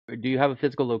Do you have a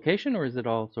physical location, or is it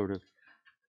all sort of?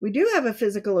 We do have a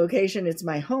physical location. It's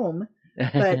my home.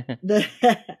 But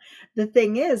the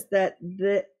thing is that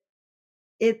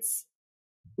it's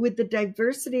with the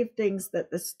diversity of things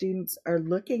that the students are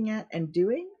looking at and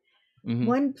doing, Mm-hmm.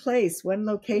 one place, one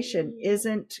location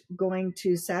isn't going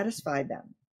to satisfy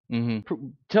them.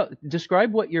 Mm-hmm.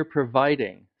 Describe what you're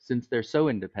providing, since they're so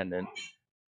independent.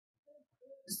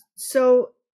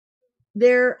 So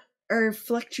there are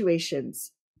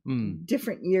fluctuations. Mm.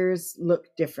 Different years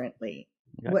look differently.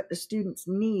 Okay. What the students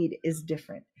need is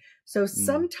different. So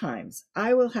sometimes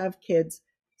I will have kids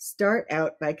start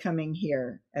out by coming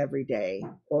here every day,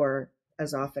 or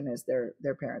as often as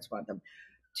their parents want them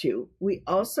to. We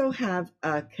also have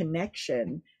a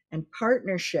connection and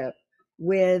partnership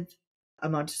with a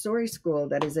Montessori school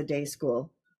that is a day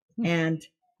school. And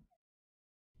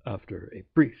after a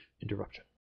brief interruption.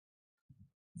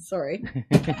 Sorry.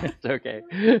 It's okay.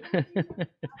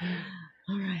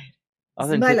 All right.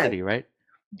 Authenticity, right?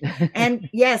 And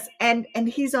yes, and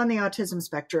he's on the autism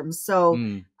spectrum, so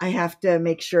I have to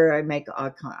make sure I make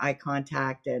eye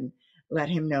contact and let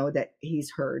him know that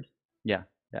he's heard. Yeah.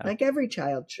 Like every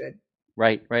child should.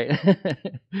 Right.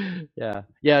 Yeah.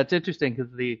 It's interesting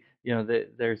because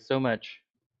there's so much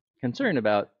concern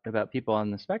about people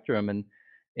on the spectrum,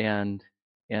 and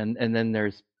then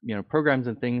there's programs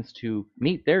and things to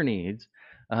meet their needs,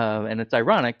 and it's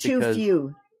ironic because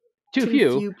too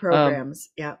few programs.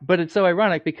 Yeah. But it's so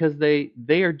ironic because they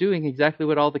are doing exactly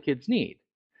what all the kids need.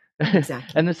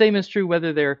 Exactly. And the same is true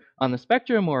whether they're on the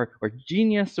spectrum or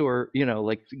genius or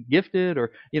like gifted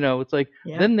or it's like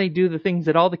then they do the things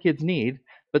that all the kids need,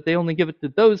 but they only give it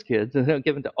to those kids and they don't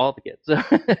give it to all the kids. So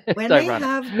when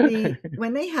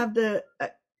they have the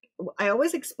I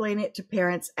always explain it to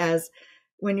parents as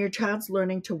when your child's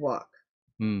learning to walk.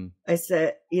 I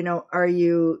said, are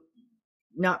you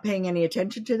not paying any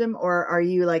attention to them, or are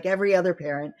you like every other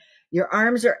parent? Your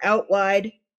arms are out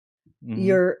wide.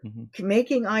 You're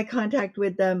making eye contact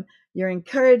with them. You're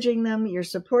encouraging them. You're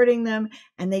supporting them.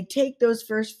 And they take those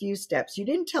first few steps. You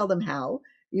didn't tell them how.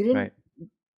 You didn't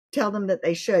tell them that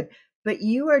they should. But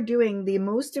you are doing the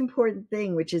most important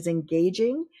thing, which is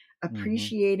engaging,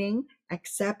 appreciating,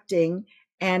 accepting,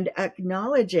 and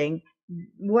acknowledging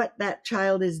what that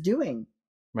child is doing.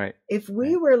 Right. If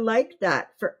we were like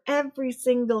that for every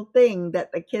single thing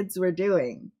that the kids were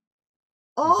doing,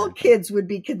 all kids would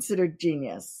be considered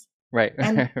genius. Right.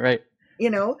 And, right.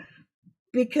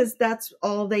 Because that's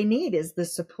all they need is the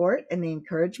support and the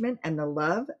encouragement and the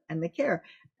love and the care.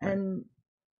 Right. And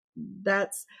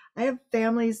I have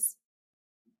families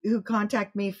who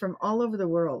contact me from all over the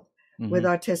world with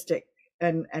autistic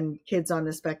and kids on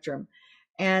the spectrum.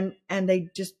 And they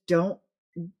just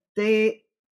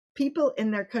people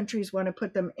in their countries want to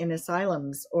put them in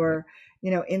asylums or,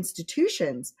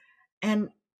 institutions, and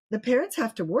the parents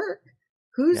have to work.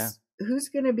 Who's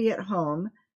going to be at home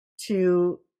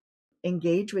to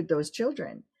engage with those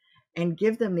children and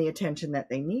give them the attention that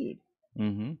they need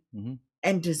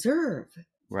and deserve?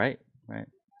 Right.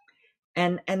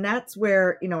 And that's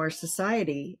where, our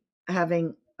society,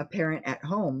 having a parent at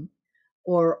home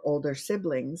or older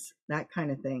siblings, that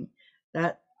kind of thing,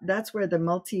 that's where the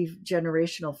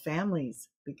multi-generational families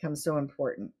become so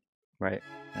important. Right.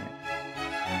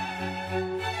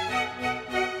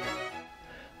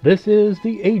 This is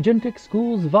the Agentic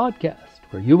Schools Podcast,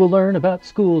 where you will learn about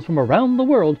schools from around the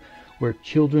world where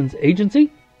children's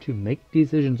agency to make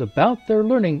decisions about their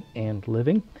learning and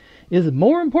living is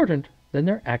more important than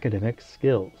their academic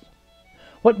skills.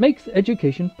 What makes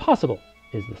education possible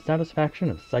is the satisfaction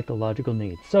of psychological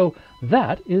needs. So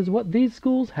that is what these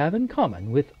schools have in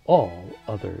common with all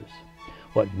others.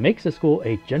 What makes a school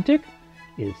agentic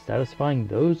is satisfying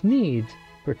those needs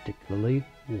particularly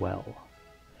well.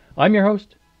 I'm your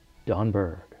host, Don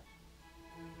Berg.